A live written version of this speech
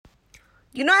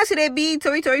You know, as they be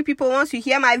Tori people, once you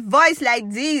hear my voice like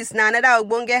this, now another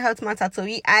ogbonge health matter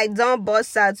Tori, I don't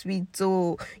bust out with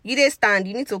you dey stand,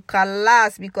 you need to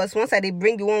collapse, because once I dey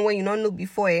bring the one when you don't know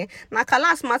before, now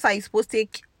collapse matter is supposed to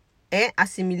take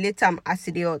assimilate them as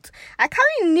they ought. I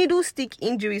carry needle stick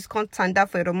injuries contender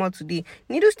for a month today.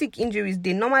 Needle stick injuries,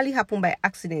 they normally happen by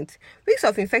accident. Risks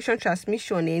of infection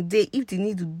transmission they if the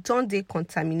needle don't they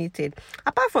contaminated.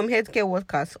 Apart from healthcare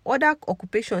workers, other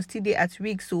occupations still they at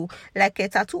risk, so like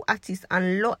tattoo artists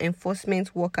and law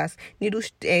enforcement workers. Needle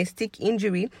stick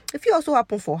injury, if it also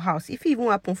happen for house, if it even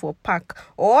happen for park,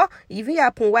 or if it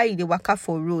happen while they work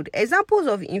for road. Examples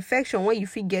of infection when you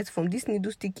fit get from this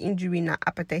needle stick injury na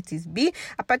hepatitis B,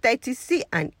 hepatitis C,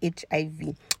 and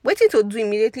HIV. Waiting to do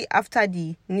immediately after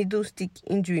the needle stick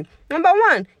injury. Number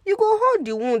 1, you go hold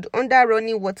the wound under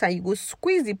running water. You go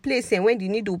squeeze the place when the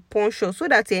needle puncture so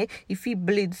that if it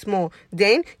bleed small.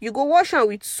 Then you go wash am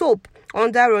with soap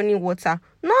under running water.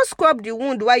 Not scrub the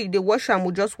wound while you dey wash am,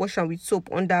 or just wash am with soap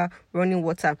under running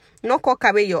water. Not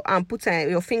carry your arm,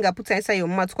 your finger, put inside your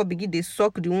mouth, begin dey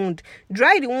suck the wound.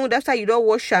 Dry the wound after you don't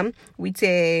wash am with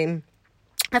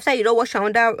after you don't wash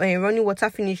under running water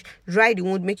finish, dry the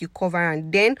wound, make you cover,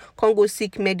 and then come go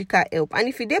seek medical help. And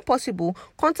if it is possible,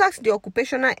 contact the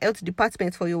occupational health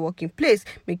department for your working place,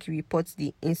 make you report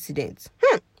the incident.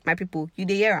 My people, you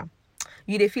dey hear am?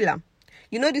 You dey feel am?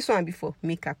 You know this one before,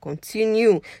 make I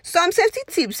continue. Some safety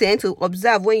tips to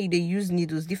observe when you dey use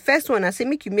needles. The first one, I say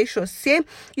make you make sure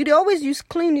you dey always use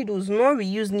clean needles, not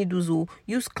reuse needles, or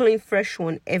use clean fresh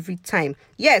one every time.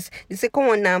 Yes, the second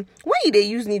one now, when you dey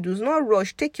use needles, not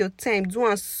rush, take your time, do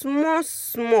one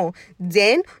small.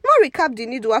 Then not recap the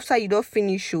needle after you don't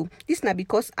finish. This na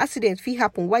because accident fit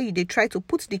happen while you dey try to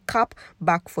put the cap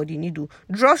back for the needle.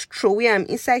 Just throw am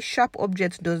inside sharp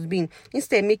object dustbin.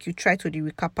 Instead, make you try to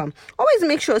recap am. Always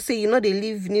make sure say you know they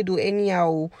leave needle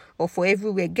anyhow or for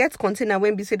everywhere. Get container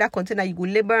when be say that container you go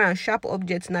label and sharp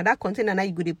objects. Now that container now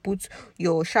you go to put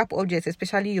your sharp objects,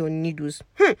 especially your needles.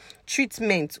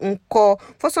 Treatment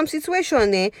for some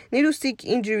situation needle stick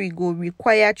injury go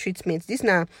require treatment. This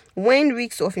now when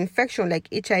risks of infection like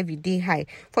HIV dey high.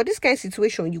 For this kind of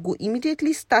situation, you go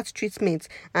immediately start treatment,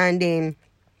 and then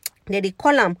they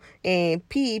call them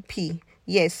PEP.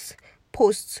 Yes,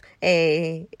 post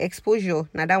exposure.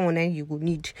 Now that one you go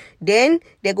need. Then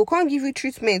they go come give you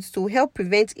treatment to help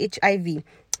prevent HIV.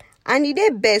 And it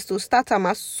is best to start them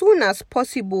as soon as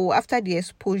possible after the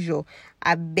exposure.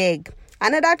 I beg.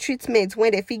 Another treatment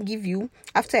when they fit give you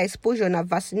after exposure na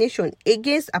vaccination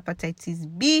against hepatitis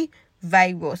B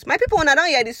virus. My people, when I don't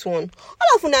hear this one,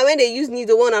 all of una when they use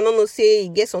needle, one I don't know say you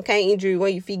get some kind of injury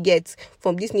when you fit get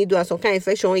from this needle, and some kind of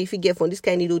infection when you fit get from this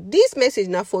kind of needle. This message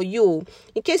now for you.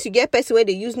 In case you get person where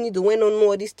they use needle when don't know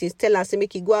all these things, tell us and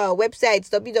make you go our website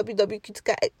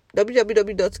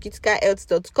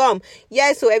www.criticalhealth.com.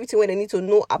 Yeah, so everything when they need to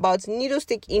know about needle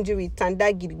stick injury,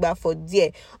 tanda gidigba for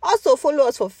there. Also follow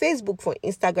us for Facebook, for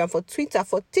Instagram, for Twitter,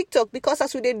 for TikTok, because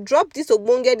as we they drop this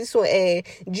ogbonge this one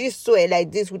gist so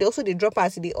like this, we also they drop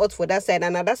us the out for that side,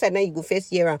 and another side now you go first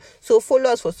here. So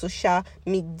follow us for social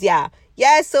media.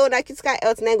 Yeah, so na critical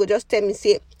health now go just tell me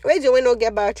say radio when no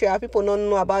get battery, people don't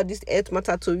know about this health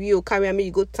matter to you. Carry me,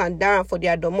 you go Tandara for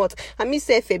their domot. And me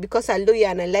say because I love you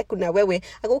and I like una where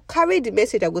I go carry the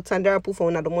message, I go Tandara put for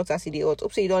una domot as the hot.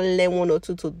 Hope so you don't learn one or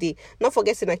two today. Not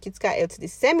forget to na critical health. They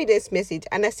send me this message,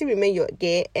 and I still remain your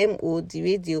get MO the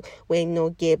radio when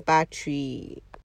no get battery.